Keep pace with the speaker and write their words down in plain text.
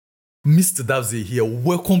Mr. Davze here.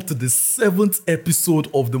 Welcome to the 7th episode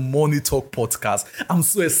of the Money Talk podcast. I'm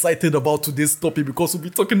so excited about today's topic because we'll be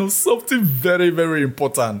talking on something very, very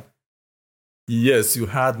important. Yes, you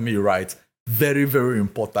heard me right. Very, very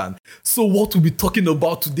important. So what we'll be talking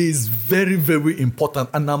about today is very, very important,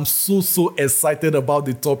 and I'm so excited about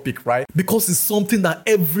the topic, right? Because it's something that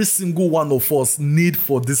every single one of us need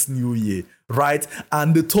for this new year, right?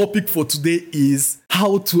 And the topic for today is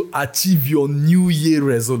how to achieve your New Year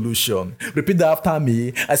resolution. Repeat that after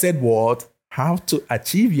me. I said what? How to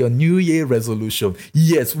achieve your New Year resolution.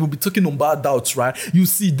 Yes, we'll be talking about that, right? You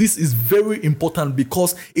see, this is very important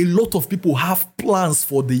because a lot of people have plans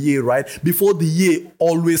for the year, right? Before the year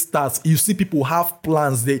always starts, you see people have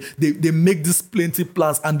plans. They make these plenty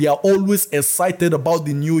plans and they are always excited about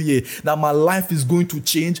the new year, that my life is going to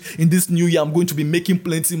change. In this new year, I'm going to be making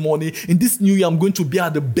plenty money. In this new year, I'm going to be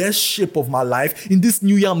at the best shape of my life. In this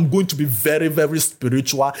new year, I'm going to be very, very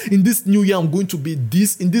spiritual. In this new year, I'm going to be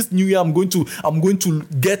this. In this new year, I'm going to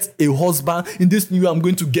get a husband. In this new year, I'm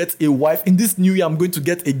going to get a wife. In this new year, I'm going to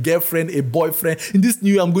get a girlfriend, a boyfriend. In this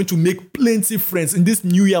new year, I'm going to make plenty friends. In this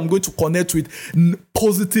new year, I'm going to connect with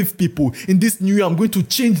positive people. In this new year, I'm going to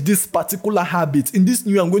change this particular habit. In this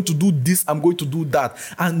new year, I'm going to do this, I'm going to do that.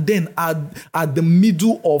 And then at the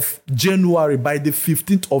middle of January, by the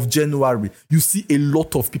 15th of January, you see a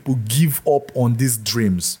lot of people give up on these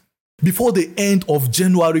dreams. Before the end of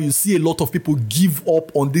January, you see a lot of people give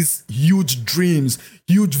up on these huge dreams,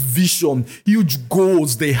 huge vision, huge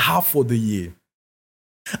goals they have for the year.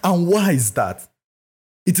 And why is that?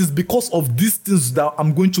 It is because of these things that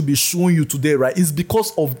I'm going to be showing you today, right? It's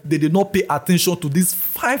because of they did not pay attention to these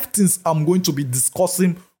 5 things I'm going to be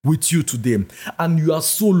discussing with you today. And you are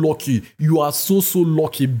so lucky. You are so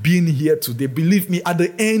lucky being here today. Believe me, at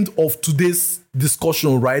the end of today's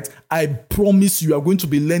discussion, right, I promise you are going to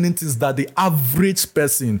be learning things that the average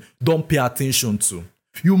person don't pay attention to.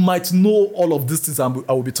 You might know all of these things I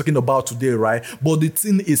will be talking about today, right? But the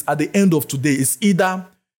thing is, at the end of today, it's either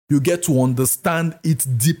you get to understand it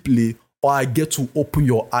deeply or I get to open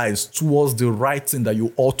your eyes towards the right thing that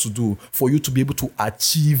you ought to do for you to be able to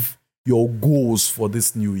achieve your goals for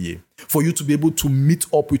this new year, for you to be able to meet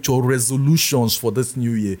up with your resolutions for this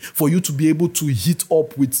new year, for you to be able to hit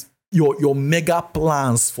up with your mega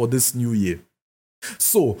plans for this new year.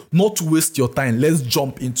 So, not to waste your time, let's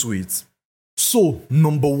jump into it. So,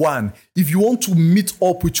 number 1, if you want to meet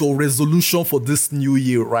up with your resolution for this new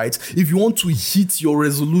year, right? If you want to hit your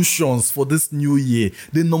resolutions for this new year,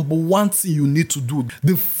 the number 1 thing you need to do,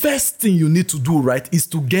 the first thing you need to do, right, is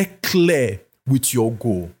to get clear with your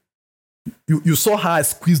goal. You saw how I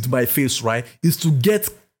squeezed my face, right? Is to get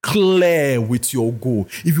clear with your goal.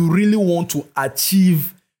 If you really want to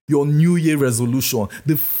achieve your New Year resolution,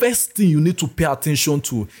 the first thing you need to pay attention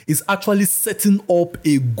to is actually setting up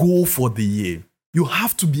a goal for the year. You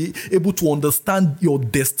have to be able to understand your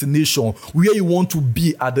destination, where you want to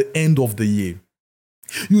be at the end of the year.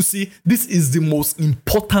 You see, this is the most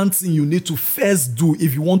important thing you need to first do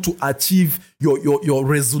if you want to achieve your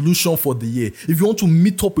resolution for the year. If you want to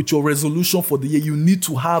meet up with your resolution for the year, you need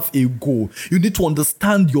to have a goal. You need to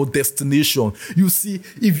understand your destination. You see,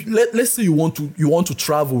 if let's say you want to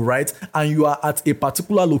travel, right? And you are at a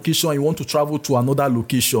particular location and you want to travel to another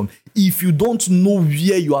location. If you don't know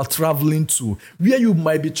where you are traveling to, where you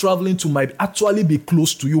might be traveling to might actually be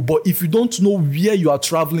close to you. But if you don't know where you are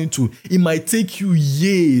traveling to, it might take you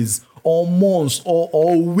years or months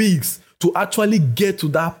or weeks to actually get to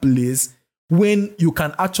that place. When you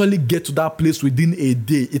can actually get to that place within a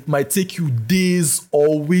day, it might take you days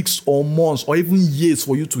or weeks or months or even years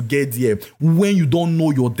for you to get there when you don't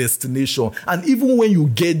know your destination. And even when you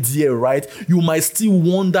get there, right, you might still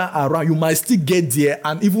wander around. You might still get there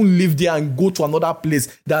and even live there and go to another place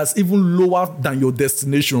that's even lower than your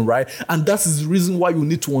destination, right? And that is the reason why you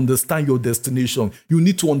need to understand your destination. You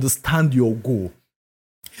need to understand your goal.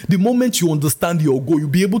 The moment you understand your goal, you'll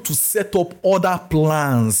be able to set up other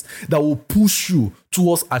plans that will push you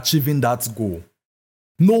towards achieving that goal.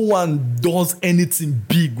 No one does anything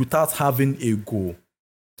big without having a goal.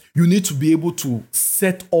 You need to be able to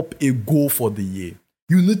set up a goal for the year.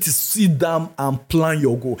 You need to sit down and plan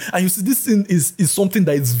your goal. And you see, this thing is something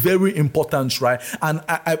that is very important, right? And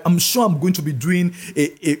I'm sure I'm going to be doing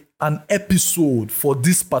an episode for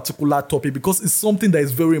this particular topic because it's something that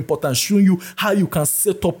is very important, showing you how you can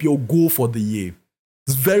set up your goal for the year.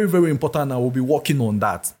 It's very, very important, and I will be working on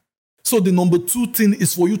that. So the number 2 thing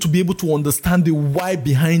is for you to be able to understand the why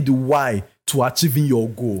behind the why to achieving your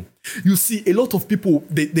goal. You see, a lot of people,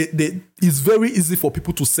 it's very easy for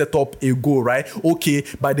people to set up a goal, right? Okay,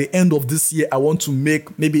 by the end of this year, I want to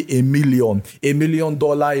make maybe $1 million, $1 million,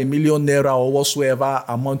 $1 million naira, or whatsoever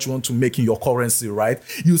amount you want to make in your currency, right?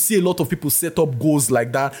 You see a lot of people set up goals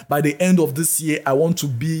like that. By the end of this year, I want to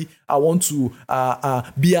be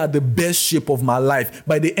at the best shape of my life.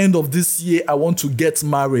 By the end of this year, I want to get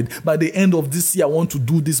married. By the end of this year, I want to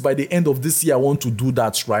do this. By the end of this year, I want to do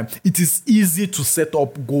that, right? It is easy to set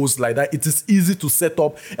up goals like that. It is easy to set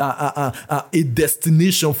up a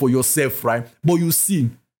destination for yourself, right? But you see,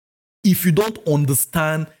 if you don't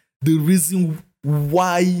understand the reason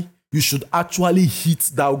why you should actually hit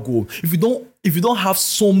that goal, if you don't have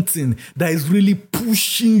something that is really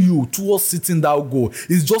pushing you towards hitting that goal,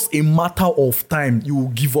 it's just a matter of time you will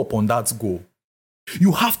give up on that goal.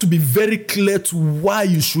 You have to be very clear to why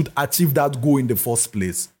you should achieve that goal in the first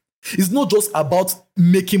place. It's not just about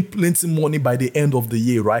making plenty money by the end of the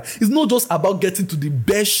year, right? It's not just about getting to the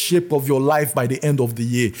best shape of your life by the end of the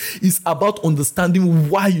year. It's about understanding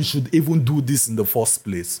why you should even do this in the first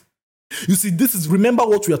place. You see, remember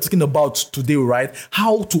what we are talking about today, right?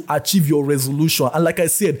 How to achieve your resolution. And like I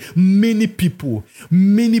said, many people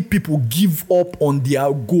give up on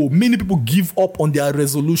their goal. Many people give up on their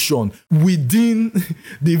resolution within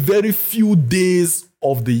the very few days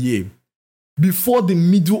of the year. Before the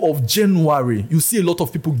middle of January, you see a lot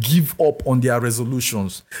of people give up on their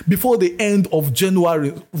resolutions. Before the end of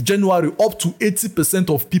January, up to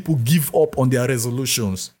 80% of people give up on their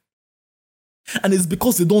resolutions. And it's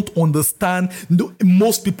because they don't understand.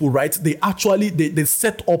 Most people, right? They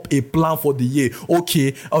set up a plan for the year.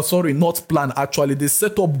 Okay, not plan. Actually, they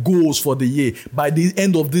set up goals for the year. By the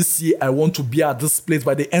end of this year, I want to be at this place.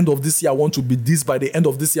 By the end of this year, I want to be this. By the end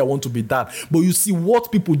of this year, I want to be that. But you see,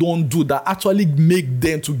 what people don't do that actually make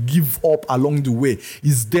them to give up along the way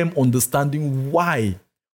is them understanding why.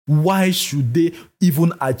 Why should they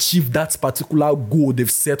even achieve that particular goal they've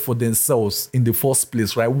set for themselves in the first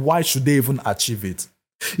place, right? Why should they even achieve it?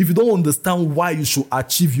 If you don't understand why you should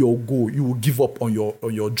achieve your goal, you will give up on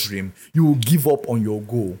your dream. You will give up on your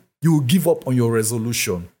goal. You will give up on your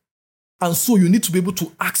resolution. And so you need to be able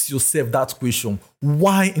to ask yourself that question.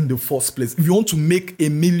 Why in the first place? If you want to make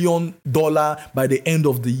 $1 million by the end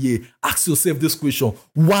of the year, ask yourself this question.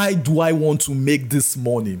 Why do I want to make this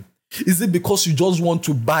money? Is it because you just want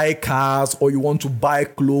to buy cars, or you want to buy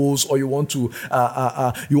clothes, or you want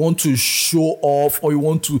to show off, or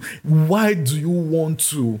why do you want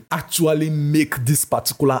to actually make this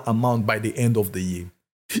particular amount by the end of the year?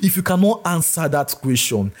 If you cannot answer that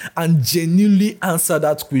question and genuinely answer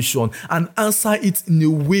that question and answer it in a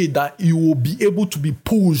way that you will be able to be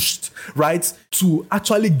pushed, right, to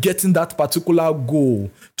actually getting that particular goal,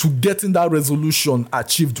 to getting that resolution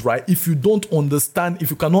achieved, right? If you don't understand, if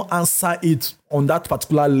you cannot answer it on that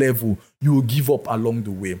particular level, you will give up along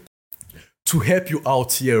the way. To help you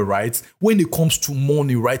out here, right, when it comes to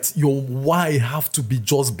money, right, your why have to be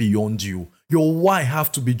just beyond you. Your why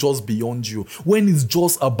have to be just beyond you. When it's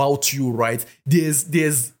just about you, right,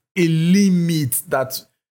 there's a limit that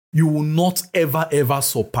you will not ever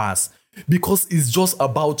surpass. Because it's just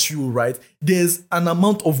about you, right? There's an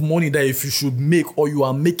amount of money that if you should make, or you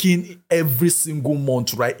are making every single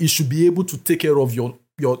month, right, it should be able to take care of your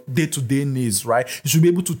day-to-day needs, right? You should be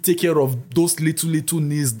able to take care of those little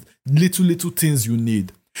needs, little things you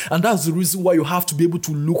need. And that's the reason why you have to be able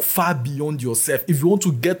to look far beyond yourself. If you want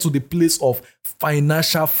to get to the place of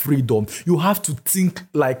financial freedom, you have to think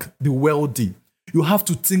like the wealthy. You have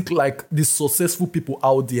to think like the successful people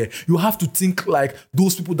out there. You have to think like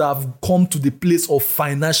those people that have come to the place of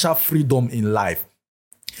financial freedom in life.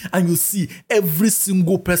 And you see, every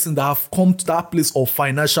single person that have come to that place of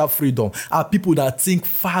financial freedom are people that think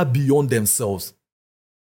far beyond themselves.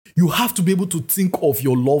 You have to be able to think of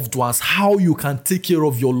your loved ones, how you can take care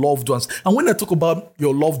of your loved ones. And when I talk about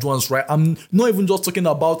your loved ones, right, I'm not even just talking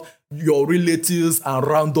about your relatives and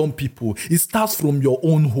random people. It starts from your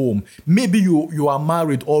own home. Maybe you are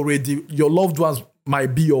married already. Your loved ones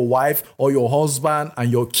might be your wife or your husband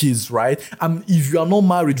and your kids, right? And if you are not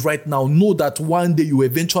married right now, know that one day you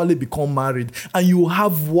eventually become married and you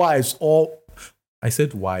have wives, or I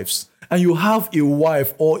said wives, and you have a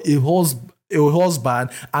wife or a husband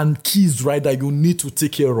and kids, right, that you need to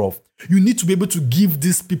take care of. You need to be able to give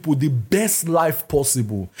these people the best life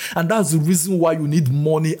possible. And that's the reason why you need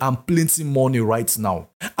money and plenty money right now.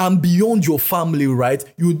 And beyond your family, right,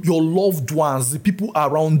 your loved ones, the people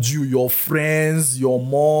around you, your friends, your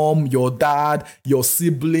mom, your dad, your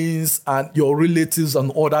siblings, and your relatives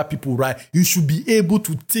and other people, right, you should be able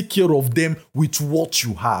to take care of them with what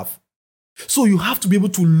you have. So you have to be able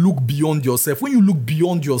to look beyond yourself. When you look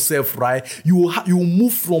beyond yourself, right, you will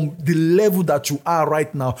move from the level that you are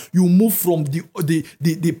right now. You move from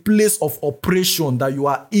the place of operation that you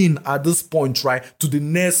are in at this point, right, to the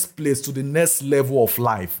next place, to the next level of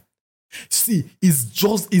life. See,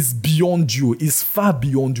 it's beyond you. It's far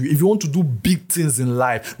beyond you. If you want to do big things in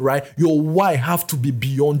life, right, your why have to be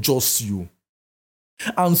beyond just you.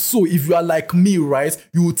 And so if you are like me, right,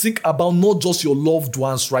 you will think about not just your loved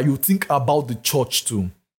ones, right? You think about the church too,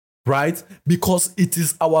 right? Because it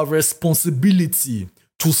is our responsibility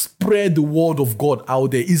to spread the word of God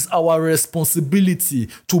out there. It's our responsibility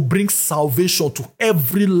to bring salvation to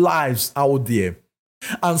every life out there.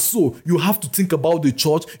 And so you have to think about the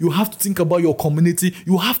church, you have to think about your community,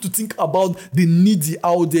 you have to think about the needy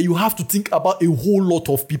out there, you have to think about a whole lot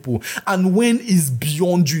of people. And when it's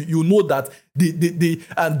beyond you, you know that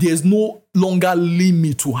there's no longer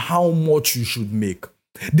limit to how much you should make.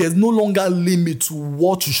 There's no longer limit to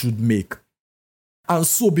what you should make. And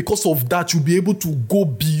so because of that, you'll be able to go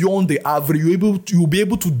beyond the average. You'll be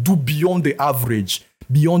able to do beyond the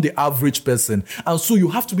average person. And so you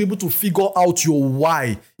have to be able to figure out your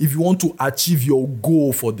why if you want to achieve your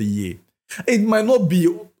goal for the year. It might not be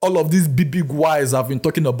all of these big whys I've been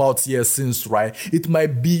talking about here since, right? It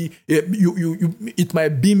might be it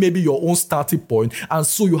might be maybe your own starting point. And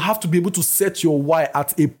so you have to be able to set your why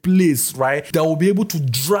at a place, right, that will be able to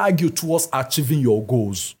drag you towards achieving your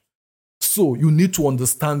goals. So you need to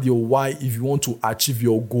understand your why if you want to achieve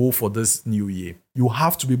your goal for this new year. You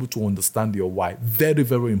have to be able to understand your why. Very,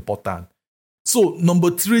 very important. So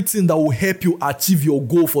number 3 thing that will help you achieve your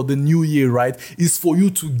goal for the new year, right, is for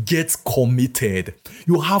you to get committed.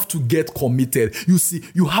 You have to get committed. You see,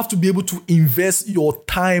 you have to be able to invest your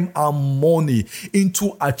time and money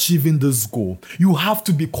into achieving this goal. You have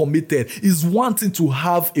to be committed. It's one thing to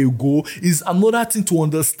have a goal. It's another thing to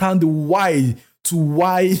understand why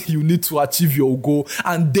you need to achieve your goal.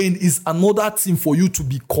 And then it's another thing for you to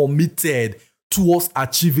be committed towards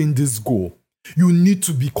achieving this goal. You need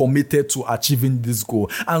to be committed to achieving this goal.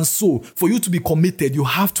 And so for you to be committed, you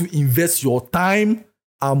have to invest your time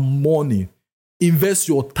and money. Invest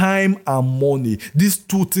your time and money. These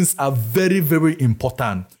 2 things are very, very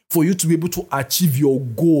important for you to be able to achieve your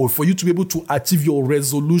goal, for you to be able to achieve your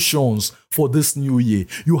resolutions for this new year.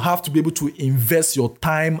 You have to be able to invest your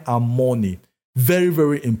time and money. Very,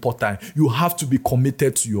 very important. You have to be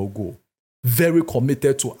committed to your goal. Very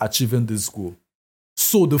committed to achieving this goal.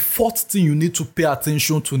 So the 4th thing you need to pay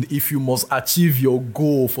attention to if you must achieve your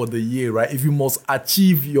goal for the year, right? If you must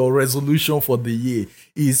achieve your resolution for the year,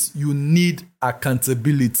 is you need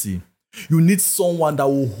accountability. You need someone that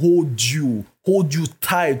will hold you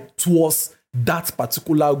tight towards that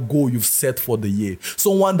particular goal you've set for the year.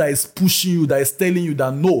 Someone that is pushing you, that is telling you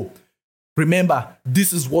that no, remember,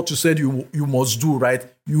 this is what you said you must do, right?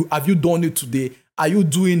 Have you done it today? Are you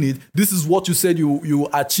doing it? This is what you said you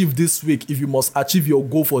achieve this week if you must achieve your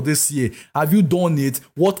goal for this year. Have you done it?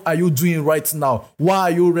 What are you doing right now? Why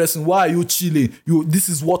are you resting? Why are you chilling? This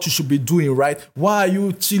is what you should be doing, right? Why are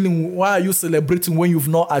you chilling? Why are you celebrating when you've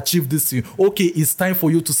not achieved this thing? Okay, it's time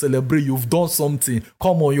for you to celebrate. You've done something.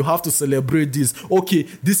 Come on, you have to celebrate this. Okay,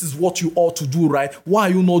 this is what you ought to do, right? Why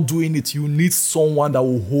are you not doing it? You need someone that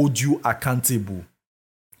will hold you accountable.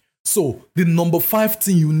 So the number 5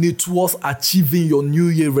 thing you need towards achieving your New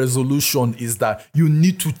Year resolution is that you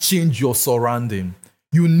need to change your surrounding.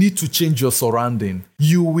 You need to change your surrounding.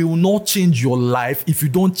 You will not change your life if you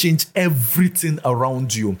don't change everything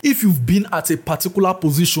around you. If you've been at a particular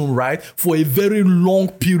position, right, for a very long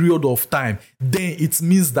period of time, then it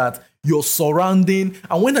means that your surrounding,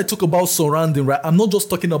 and when I talk about surrounding, right, I'm not just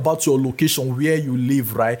talking about your location where you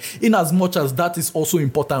live, right, in as much as that is also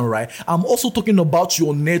important, right, I'm also talking about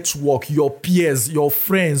your network, your peers, your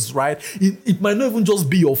friends, right. It might not even just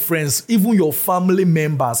be your friends, even your family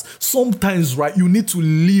members. Sometimes, right, you need to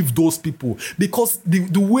leave those people because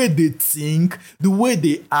the way they think, the way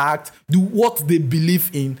they act, what they believe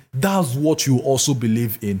in, that's what you also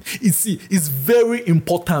believe in. You see, it's very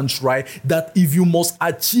important, right, that if you must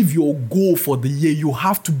achieve your goal for the year, you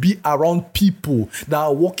have to be around people that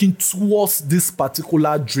are working towards this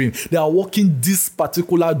particular dream. They are working this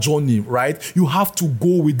particular journey, right? You have to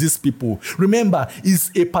go with these people. Remember, it's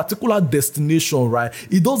a particular destination, right?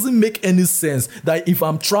 It doesn't make any sense that if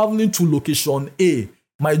I'm traveling to location A,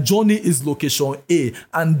 my journey is location A,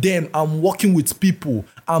 and then I'm working with people,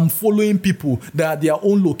 I'm following people that their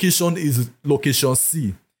own location is location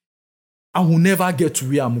C. I will never get to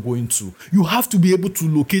where I'm going to. You have to be able to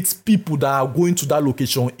locate people that are going to that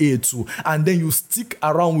location A too. And then you stick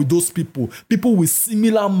around with those people with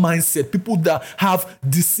similar mindset, people that have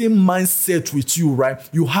the same mindset with you, right?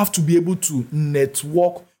 You have to be able to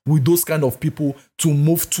network with those kind of people to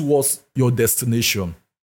move towards your destination.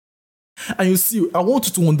 And you see, I want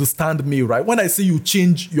you to understand me, right? When I say you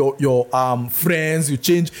change your friends, you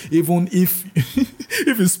change, even if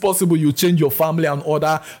if it's possible, you change your family and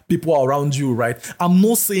other people around you, right? I'm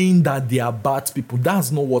not saying that they are bad people.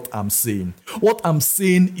 That's not what I'm saying. What I'm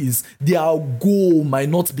saying is their goal might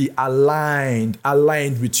not be aligned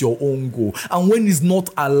with your own goal. And when it's not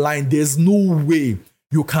aligned, there's no way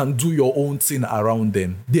you can do your own thing around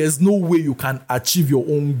them. There's no way you can achieve your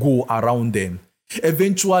own goal around them.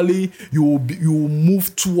 Eventually, you will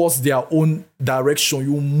move towards their own direction.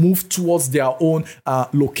 You move towards their own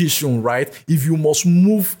location, right? If you must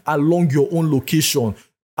move along your own location,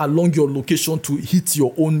 to hit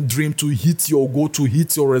your own dream, to hit your goal, to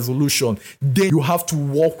hit your resolution, then you have to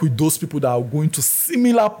work with those people that are going to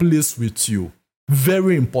similar place with you.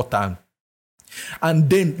 Very important. And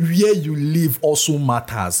then where you live also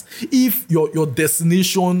matters. If your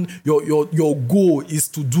destination, your goal is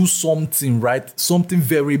to do something, right? Something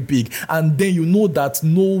very big. And then you know that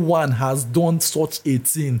no one has done such a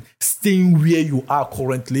thing staying where you are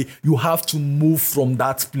currently. You have to move from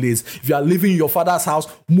that place. If you are living in your father's house,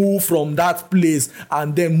 move from that place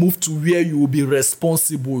and then move to where you will be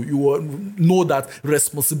responsible. You will know that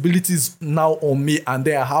responsibility is now on me, and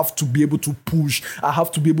then I have to be able to push. I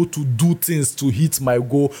have to be able to do things to hit my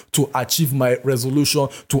goal, to achieve my resolution,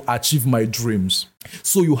 to achieve my dreams.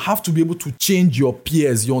 So you have to be able to change your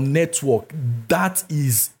peers, your network. That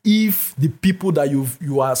is if the people that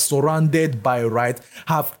you are surrounded by, right,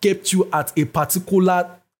 have kept you at a particular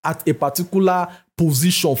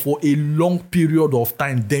position for a long period of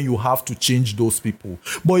time, then you have to change those people.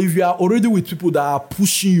 But if you are already with people that are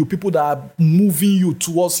pushing you, people that are moving you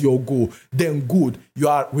towards your goal, then good, you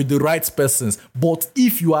are with the right persons. But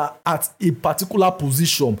if you are at a particular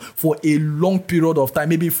position for a long period of time,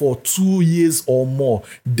 maybe for 2 years or more,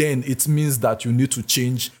 then it means that you need to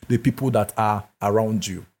change the people that are around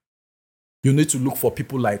you. You need to look for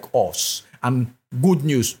people like us. And good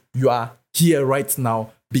news, you are here right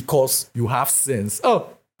now because you have sense. Oh,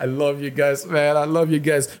 I love you guys, man. I love you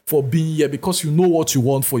guys for being here because you know what you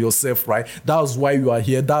want for yourself, right? That's why you are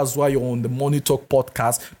here. That's why you're on the Money Talk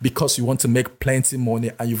podcast, because you want to make plenty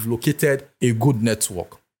money and you've located a good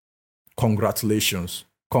network. Congratulations.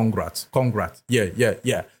 Congrats.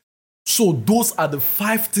 Yeah. So those are the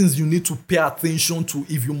 5 things you need to pay attention to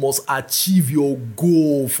if you must achieve your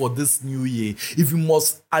goal for this new year. If you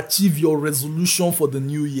must achieve your resolution for the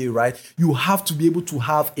new year, right? You have to be able to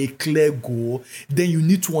have a clear goal. Then you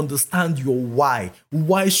need to understand your why.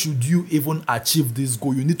 Why should you even achieve this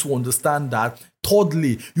goal? You need to understand that.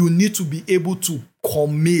 Thirdly, you need to be able to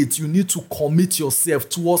commit. You need to commit yourself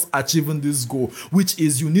towards achieving this goal, which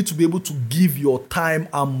is you need to be able to give your time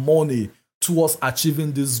and money towards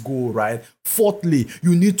achieving this goal, right? Fourthly,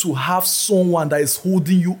 you need to have someone that is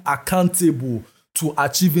holding you accountable to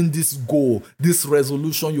achieving this goal, this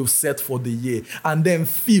resolution you've set for the year. And then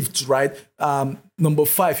fifth, right? Number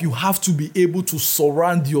 5, you have to be able to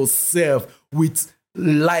surround yourself with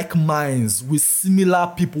like minds, with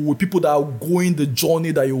similar people, with people that are going the journey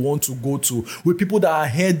that you want to go to, with people that are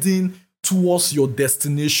heading towards your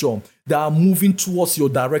destination, that are moving towards your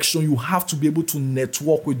direction. You have to be able to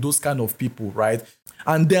network with those kind of people, right?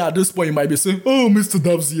 And then at this point, you might be saying, oh, Mr.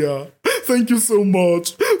 Davzia, thank you so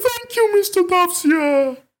much. Thank you, Mr.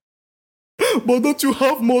 Davzia. But don't you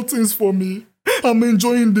have more things for me? I'm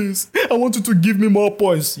enjoying this. I want you to give me more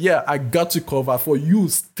points. Yeah, I got you covered for you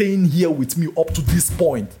staying here with me up to this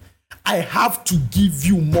point. I have to give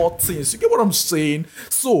you more things. You get what I'm saying?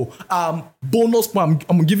 So, bonus, I'm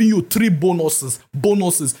giving you 3 bonuses.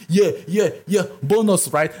 Yeah, bonus,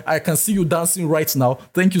 right? I can see you dancing right now.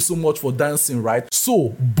 Thank you so much for dancing, right?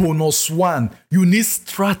 So, bonus 1, you need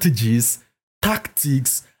strategies,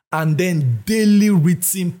 tactics, and then daily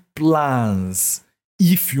written plans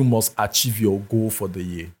if you must achieve your goal for the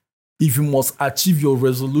year. If you must achieve your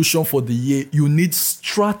resolution for the year, you need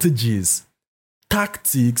strategies,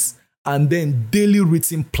 tactics, and then daily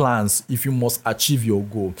written plans if you must achieve your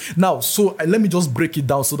goal. Now, so let me just break it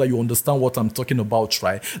down so that you understand what I'm talking about,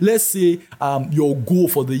 right? Let's say your goal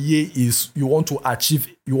for the year is you want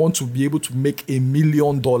to be able to make $1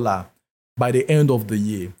 million by the end of the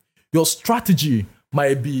year. Your strategy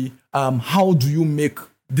might be how do you make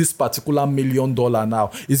this particular $1 million now?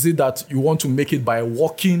 Is it that you want to make it by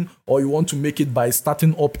working, or you want to make it by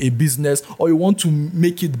starting up a business, or you want to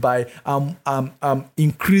make it by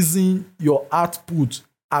increasing your output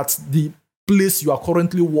at the place you are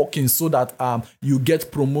currently working, so that you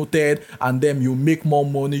get promoted and then you make more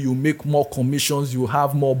money, you make more commissions, you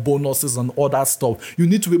have more bonuses and all that stuff? You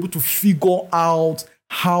need to be able to figure out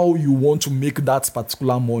how you want to make that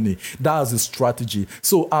particular money. That's a strategy.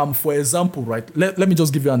 So for example, right, let me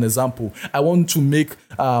just give you an example. I want to make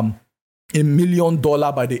 $1 million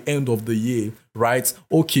by the end of the year, right?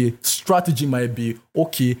 Okay, strategy might be,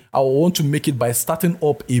 okay, I want to make it by starting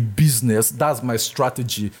up a business. That's my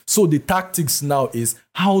strategy. So the tactics now is,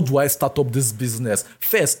 how do I start up this business?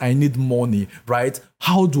 First, I need money, right?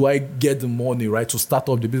 How do I get the money, right, to start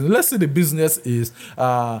up the business? Let's say the business is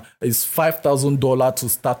 $5,000 to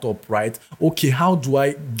start up, right? Okay, how do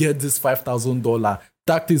I get this $5,000?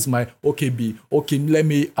 That is my let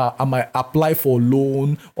me I might apply for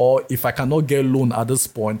loan, or if I cannot get loan at this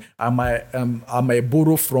point, I might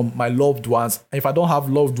borrow from my loved ones. If I don't have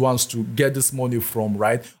loved ones to get this money from,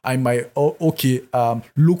 right, I might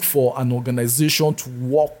look for an organization to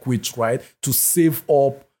work with, right, to save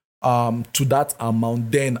up to that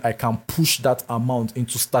amount. Then I can push that amount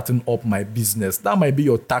into starting up my business. That might be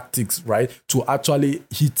your tactics, right, to actually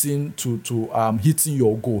hitting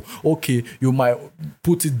your goal. Okay, you might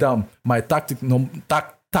put it down. My tactic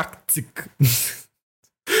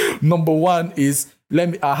number one is,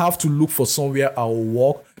 I have to look for somewhere I'll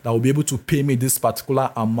work that will be able to pay me this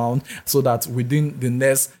particular amount, so that within the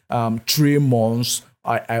next 3 months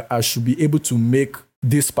I should be able to make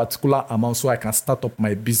this particular amount, so I can start up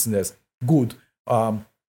my business. Good.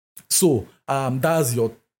 So that's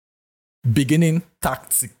your beginning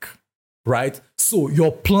tactic, right? So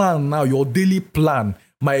your plan now, your daily plan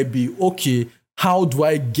might be, okay, how do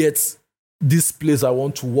I get this place I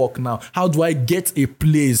want to work now? How do I get a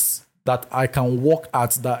place that I can work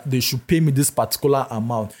at that they should pay me this particular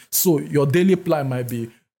amount? So your daily plan might be,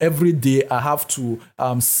 every day I have to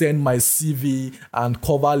send my CV and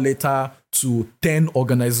cover letter to 10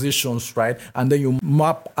 organizations, right? And then you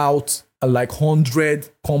map out like 100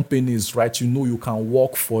 companies, right, you can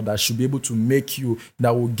work for, that should be able to make you,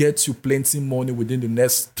 that will get you plenty money within the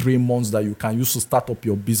next 3 months that you can use to start up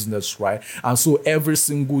your business, right? And so every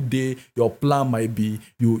single day, your plan might be,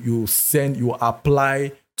 you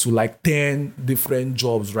apply to like 10 different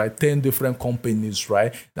jobs, right? 10 different companies,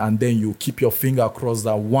 right? And then you keep your finger crossed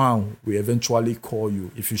that one will eventually call you.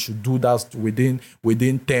 If you should do that within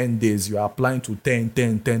 10 days, you're applying to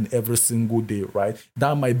 10 every single day, right?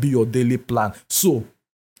 That might be your daily plan. So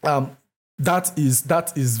that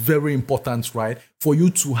is very important, right? For you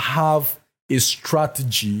to have a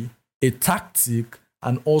strategy, a tactic,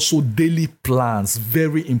 and also daily plans.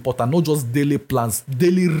 Very important. Not just daily plans,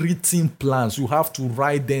 daily written plans. You have to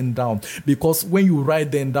write them down, because when you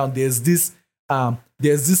write them down, there's this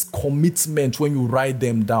commitment when you write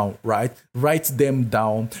them down, right? Write them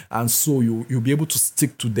down, and so you'll be able to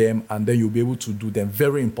stick to them, and then you'll be able to do them.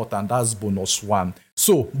 Very important. That's bonus 1.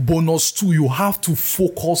 So bonus 2, you have to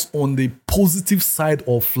focus on the positive side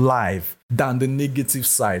of life than the negative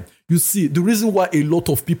side. You see, the reason why a lot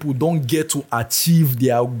of people don't get to achieve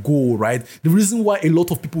their goal, right? The reason why a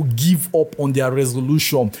lot of people give up on their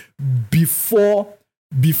resolution before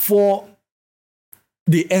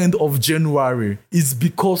the end of January is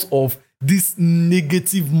because of this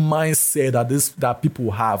negative mindset that people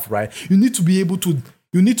have, right? You need to be able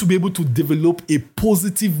to develop a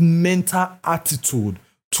positive mental attitude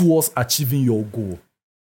towards achieving your goal.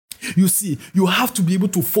 You see, you have to be able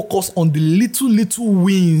to focus on the little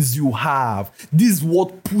wins you have. This is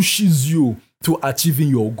what pushes you to achieving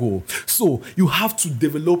your goal. So you have to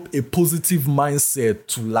develop a positive mindset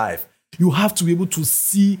to life. You have to be able to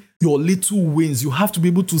see your little wins. You have to be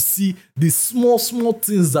able to see the small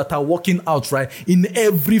things that are working out, right? In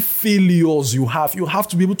every failures you have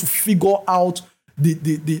to be able to figure out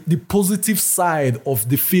the positive side of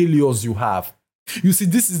the failures you have. You see,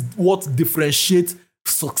 this is what differentiates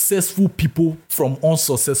successful people from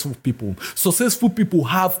unsuccessful people. Successful people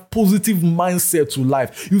have positive mindset to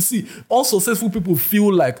life. You see, unsuccessful people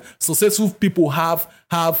feel like successful people have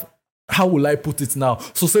how will I put it now?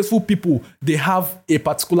 Successful people, they have a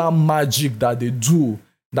particular magic that they do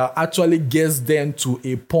that actually gets them to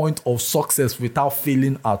a point of success without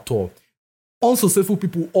failing at all. Unsuccessful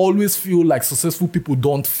people always feel like successful people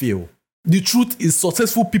don't fail. The truth is,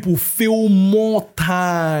 successful people fail more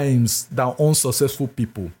times than unsuccessful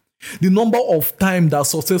people. The number of times that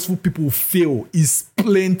successful people fail is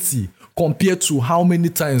plenty compared to how many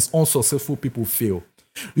times unsuccessful people fail.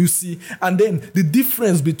 You see, and then the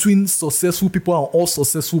difference between successful people and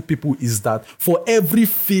unsuccessful people is that for every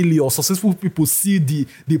failure, successful people see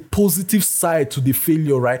the positive side to the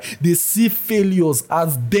failure, right? They see failures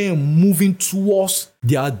as them moving towards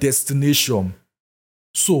their destination.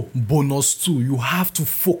 So, bonus 2, you have to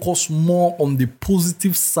focus more on the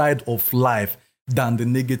positive side of life than the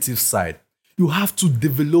negative side. You have to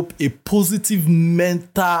develop a positive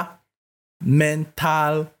mental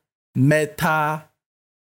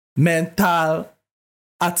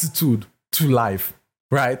attitude to life,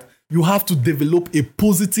 right? You have to develop a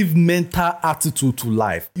positive mental attitude to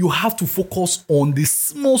life. You have to focus on the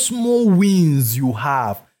small wins you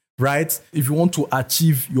have, right? If you want to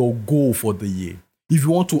achieve your goal for the year, if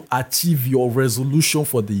you want to achieve your resolution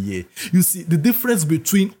for the year. You see, the difference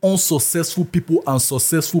between unsuccessful people and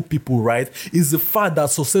successful people, right, is the fact that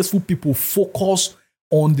successful people focus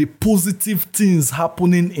on the positive things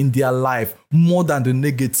happening in their life more than the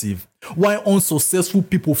negative, while unsuccessful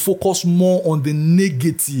people focus more on the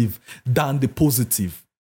negative than the positive.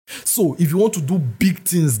 So if you want to do big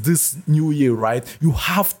things this new year, right, you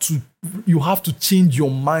have to change your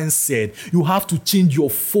mindset. You have to change your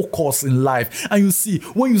focus in life. And you see,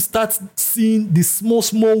 when you start seeing the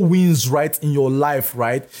small wins, right, in your life,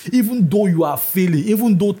 right, even though you are failing,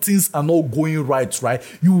 even though things are not going right,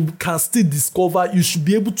 you can still discover, you should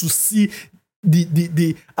be able to see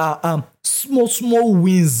the small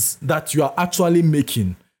wins that you are actually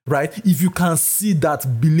making, right? If you can see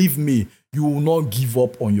that, believe me, you will not give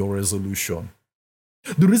up on your resolution.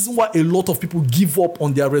 The reason why a lot of people give up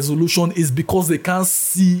on their resolution is because they can't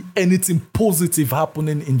see anything positive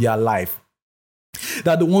happening in their life.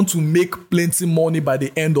 That they want to make plenty money by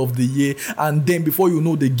the end of the year, and then before you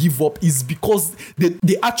know they give up, is because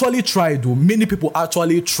they actually tried. Though many people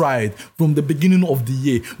actually tried from the beginning of the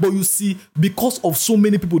year, but you see, because of so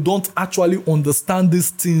many people don't actually understand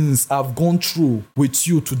these things I've gone through with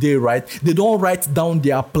you today, right? They don't write down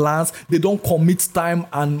their plans, they don't commit time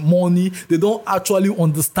and money, they don't actually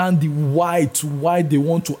understand the why they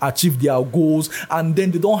want to achieve their goals, and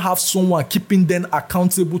then they don't have someone keeping them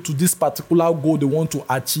accountable to this particular goal they want to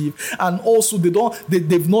achieve. And also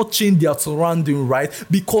they've not changed their surrounding, right?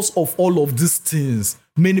 Because of all of these things,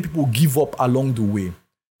 many people give up along the way.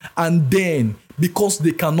 And then because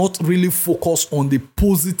they cannot really focus on the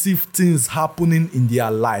positive things happening in their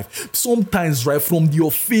life, sometimes, right, from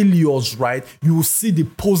your failures, right, you will see the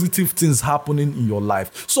positive things happening in your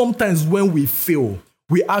life. Sometimes when we fail,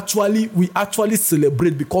 we actually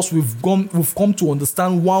celebrate because we've come to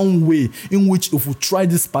understand one way in which if we try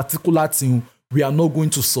this particular thing, we are not going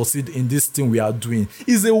to succeed in this thing we are doing.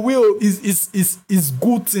 It's a way, it's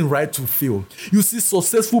good thing, right, to fail. You see,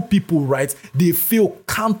 successful people, right, they fail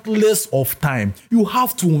countless of time. You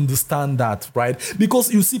have to understand that, right?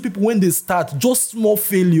 Because you see people, when they start, just small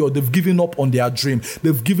failure, they've given up on their dream.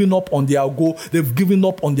 They've given up on their goal. They've given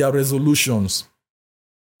up on their resolutions.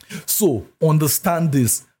 So, understand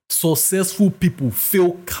this. Successful people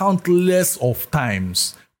fail countless of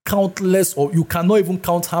times. Countless, or you cannot even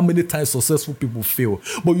count how many times successful people fail.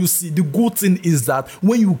 But you see, the good thing is that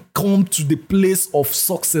when you come to the place of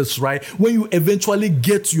success, right, when you eventually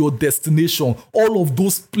get to your destination, all of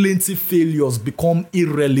those plenty failures become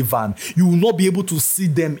irrelevant. You will not be able to see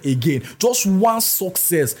them again. Just one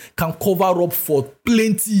success can cover up for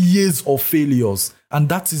plenty years of failures. And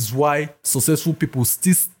that is why successful people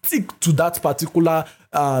still stick to that particular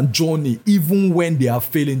journey. Even when they are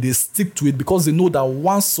failing, they stick to it because they know that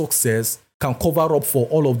one success can cover up for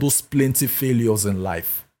all of those plenty failures in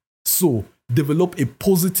life. So develop a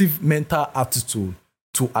positive mental attitude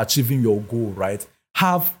to achieving your goal, right?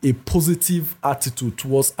 Have a positive attitude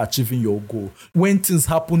towards achieving your goal. When things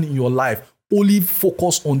happen in your life, only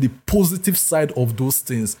focus on the positive side of those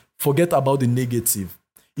things. Forget about the negative.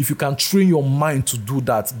 If you can train your mind to do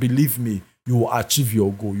that, believe me, you will achieve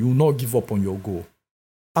your goal. You will not give up on your goal.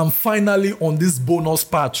 And finally, on this bonus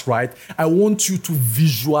part, right, I want you to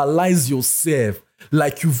visualize yourself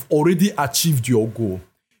like you've already achieved your goal.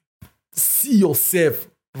 See yourself,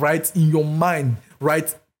 right, in your mind,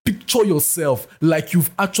 right? Picture yourself like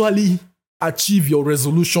you've actually achieved your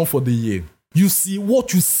resolution for the year. You see,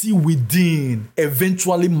 what you see within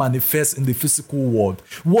eventually manifests in the physical world.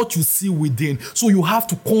 What you see within. So you have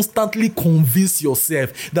to constantly convince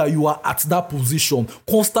yourself that you are at that position.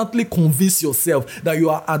 Constantly convince yourself that you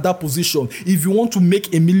are at that position. If you want to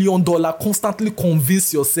make $1 million, constantly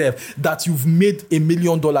convince yourself that you've made $1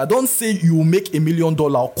 million. Don't say you will make $1 million.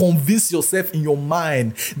 Convince yourself in your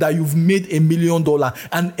mind that you've made $1 million.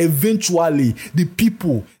 And eventually, the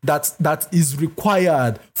people that is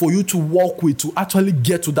required for you to work way to actually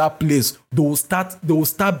get to that place, they will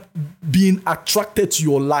start being attracted to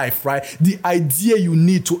your life, right? The idea you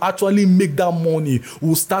need to actually make that money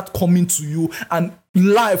will start coming to you, and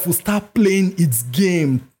life will start playing its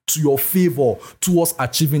game to your favor towards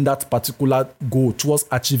achieving that particular goal, towards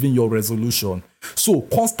achieving your resolution. So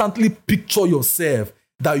constantly picture yourself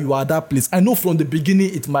that you are at that place. I know from the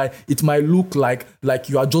beginning it might look like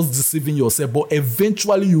you are just deceiving yourself, but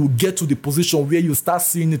eventually you will get to the position where you start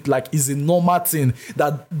seeing it like it's a normal thing,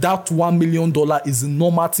 that $1 million is a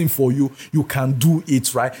normal thing for you. You can do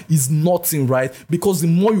it, right? It's nothing, right? Because the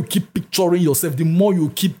more you keep picturing yourself, the more you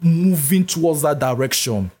keep moving towards that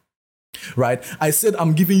direction. Right? I said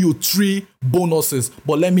I'm giving you 3 bonuses,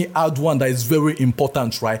 but let me add one that is very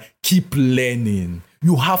important, right? Keep learning.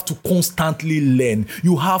 You have to constantly learn.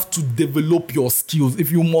 You have to develop your skills.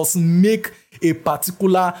 If you must make a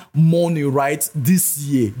particular money, right, this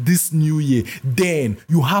year, this new year, then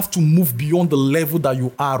you have to move beyond the level that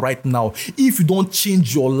you are right now. If you don't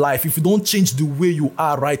change your life, if you don't change the way you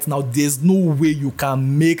are right now, there's no way you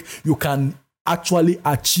can actually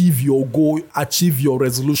achieve your goal, achieve your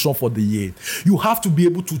resolution for the year. You have to be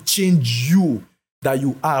able to change you that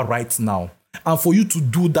you are right now. And for you to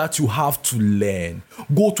do that, you have to learn.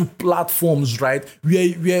 Go to platforms, right,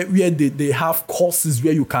 where they have courses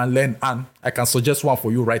where you can learn. And I can suggest one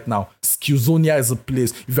for you right now. Skillzonia is a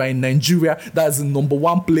place. If you're in Nigeria, that is the number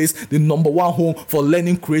 1 place, the number 1 home for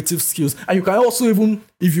learning creative skills. And you can also, even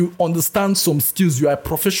if you understand some skills, you are a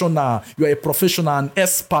professional, an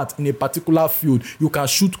expert in a particular field, you can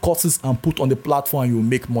shoot courses and put on the platform and you will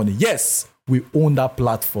make money. Yes, we own that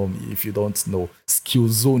platform. If you don't know,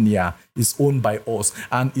 Skillzonia is owned by us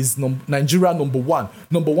and is Nigeria number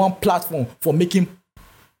one platform for making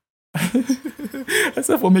I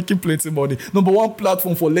said for making plenty money. Number 1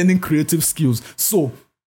 platform for learning creative skills. So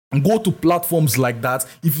go to platforms like that.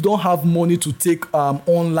 If you don't have money to take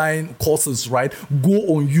online courses, right,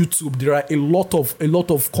 go on YouTube. There are a lot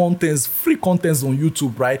of contents, free contents on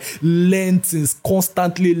YouTube, right? Learn things,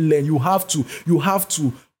 constantly learn. You have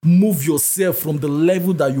to move yourself from the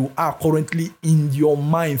level that you are currently in your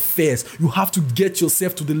mind first. You have to get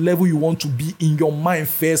yourself to the level you want to be in your mind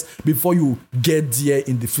first before you get there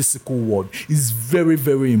in the physical world. It's very,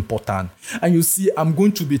 very important. And you see, I'm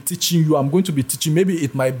going to be teaching, maybe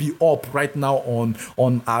it might be up right now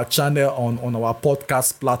on our channel, on our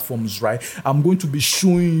podcast platforms, right? I'm going to be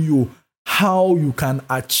showing you how you can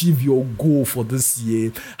achieve your goal for this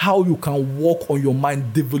year, how you can work on your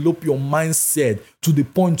mind, develop your mindset to the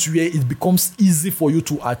point where it becomes easy for you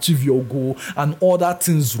to achieve your goal and other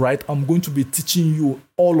things, right? I'm going to be teaching you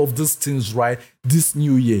all of these things, right, this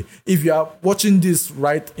new year. If you are watching this,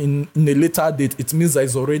 right, in a later date, it means that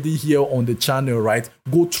it's already here on the channel, right?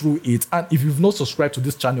 Go through it. And if you've not subscribed to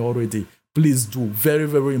this channel already, please do. Very,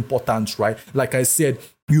 very important, right? Like I said,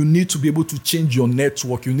 you need to be able to change your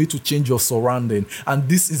network. You need to change your surrounding. And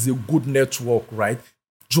this is a good network, right?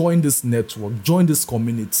 Join this network. Join this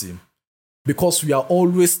community. Because we are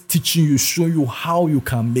always teaching you, showing you how you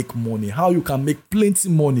can make money, how you can make plenty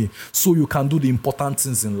money so you can do the important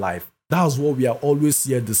things in life. That's what we are always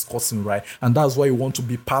here discussing, right? And that's why you want to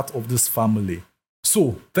be part of this family.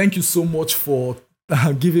 So thank you so much for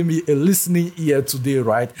giving me a listening ear today,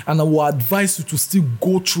 right? And I will advise you to still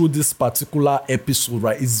go through this particular episode,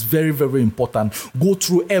 right? It's very, very important. Go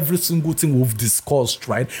through every single thing we've discussed,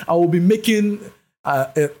 right? I will be making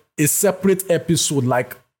a separate episode,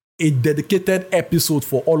 like a dedicated episode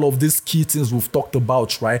for all of these key things we've talked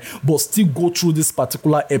about, right? But still go through this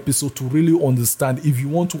particular episode to really understand if you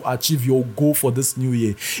want to achieve your goal for this new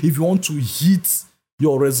year, if you want to hit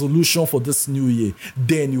your resolution for this new year,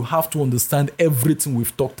 then you have to understand everything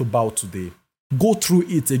we've talked about today. Go through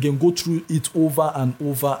it again, go through it over and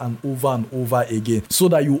over and over and over again so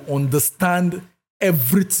that you understand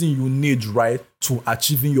everything you need, right, to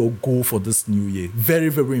achieving your goal for this new year. Very,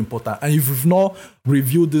 very important. And if you've not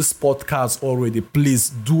reviewed this podcast already, please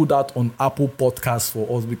do that on Apple Podcasts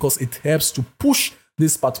for us because it helps to push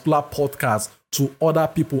this particular podcast to other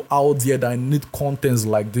people out there that need contents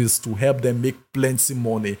like this to help them make plenty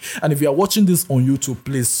money. And if you are watching this on YouTube,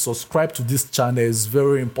 please subscribe to this channel. It's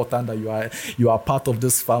very important that you are part of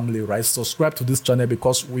this family, right? Subscribe to this channel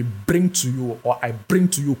because we bring to you, or I bring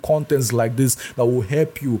to you, contents like this that will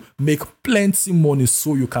help you make plenty money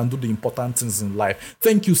so you can do the important things in life.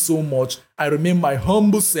 Thank you so much. I remain my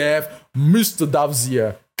humble self, Mr.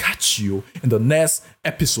 Davzier. Catch you in the next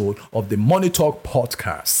episode of the Money Talk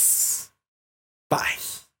Podcast. Bye.